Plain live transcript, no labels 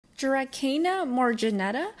Dracaena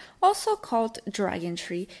Marginata, also called dragon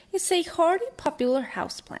tree, is a hardy popular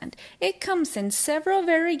houseplant. It comes in several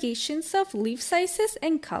variations of leaf sizes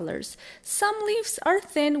and colors. Some leaves are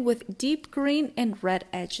thin with deep green and red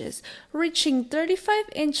edges, reaching 35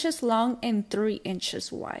 inches long and 3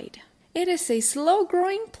 inches wide. It is a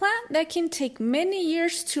slow-growing plant that can take many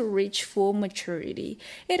years to reach full maturity.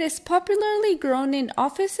 It is popularly grown in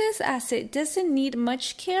offices as it doesn't need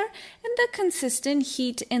much care and the consistent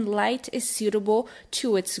heat and light is suitable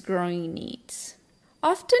to its growing needs.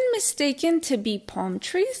 Often mistaken to be palm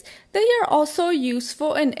trees, they are also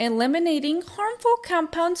useful in eliminating harmful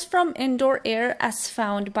compounds from indoor air as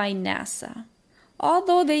found by NASA.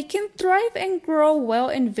 Although they can thrive and grow well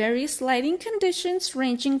in various lighting conditions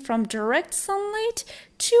ranging from direct sunlight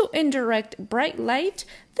to indirect bright light,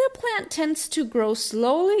 the plant tends to grow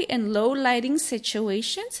slowly in low lighting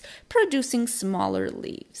situations, producing smaller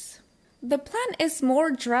leaves. The plant is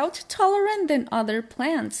more drought tolerant than other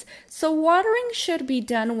plants, so watering should be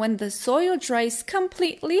done when the soil dries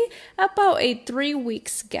completely, about a 3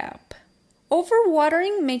 weeks gap.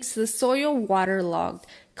 Overwatering makes the soil waterlogged,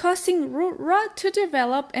 causing root rot to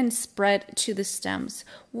develop and spread to the stems.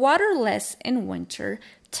 Water less in winter.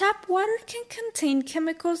 Tap water can contain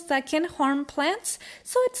chemicals that can harm plants,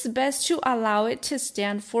 so it's best to allow it to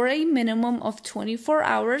stand for a minimum of 24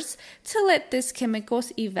 hours to let these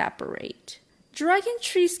chemicals evaporate. Dragon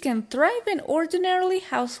trees can thrive in ordinarily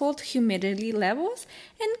household humidity levels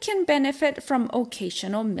and can benefit from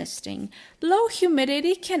occasional misting. Low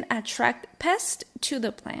humidity can attract pests to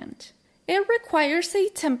the plant. It requires a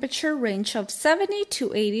temperature range of 70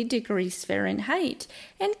 to 80 degrees Fahrenheit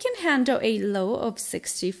and can handle a low of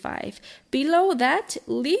 65. Below that,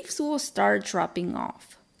 leaves will start dropping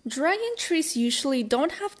off. Dragon trees usually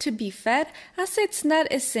don't have to be fed as it's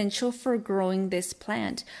not essential for growing this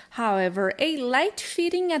plant. However, a light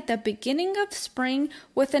feeding at the beginning of spring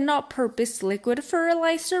with an all-purpose liquid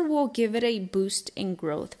fertilizer will give it a boost in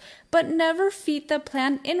growth, but never feed the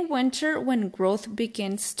plant in winter when growth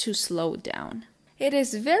begins to slow down. It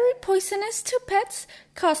is very poisonous to pets,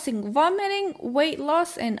 causing vomiting, weight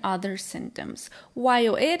loss, and other symptoms.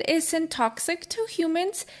 While it isn't toxic to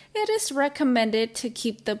humans, it is recommended to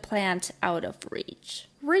keep the plant out of reach.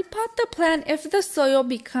 Repot the plant if the soil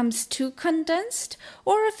becomes too condensed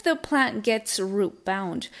or if the plant gets root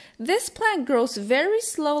bound. This plant grows very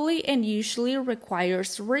slowly and usually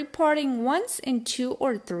requires repotting once in 2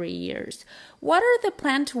 or 3 years. Water the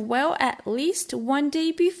plant well at least 1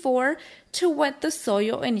 day before to wet the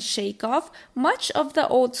soil and shake off much of the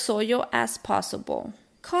old soil as possible.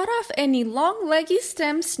 Cut off any long leggy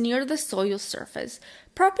stems near the soil surface.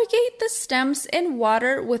 Propagate the stems in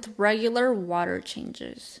water with regular water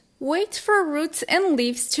changes. Wait for roots and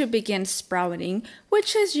leaves to begin sprouting,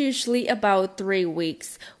 which is usually about 3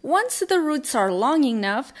 weeks. Once the roots are long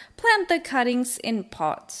enough, plant the cuttings in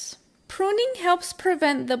pots. Pruning helps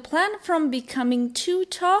prevent the plant from becoming too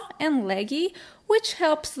tall and leggy, which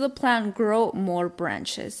helps the plant grow more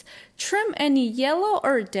branches. Trim any yellow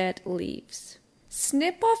or dead leaves.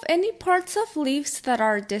 Snip off any parts of leaves that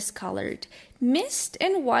are discolored. Mist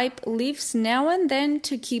and wipe leaves now and then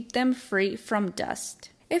to keep them free from dust.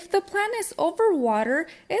 If the plant is overwatered,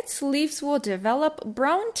 its leaves will develop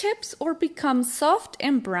brown tips or become soft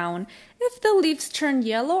and brown. If the leaves turn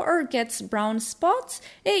yellow or gets brown spots,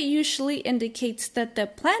 it usually indicates that the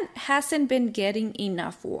plant hasn't been getting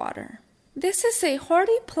enough water. This is a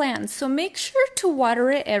hardy plant, so make sure to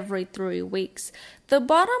water it every 3 weeks. The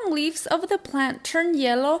bottom leaves of the plant turn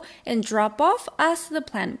yellow and drop off as the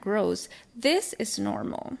plant grows. This is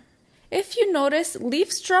normal. If you notice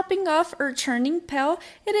leaves dropping off or turning pale,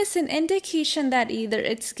 it is an indication that either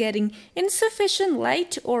it's getting insufficient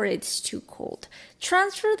light or it's too cold.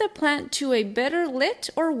 Transfer the plant to a better lit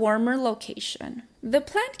or warmer location. The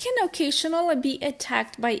plant can occasionally be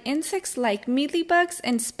attacked by insects like mealybugs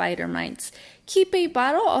and spider mites. Keep a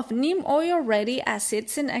bottle of neem oil ready as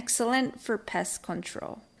it's excellent for pest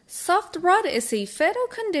control. Soft rot is a fatal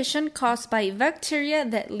condition caused by bacteria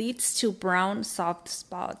that leads to brown soft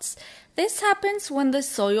spots. This happens when the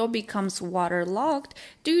soil becomes waterlogged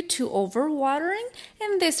due to overwatering,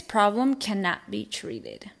 and this problem cannot be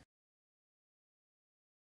treated.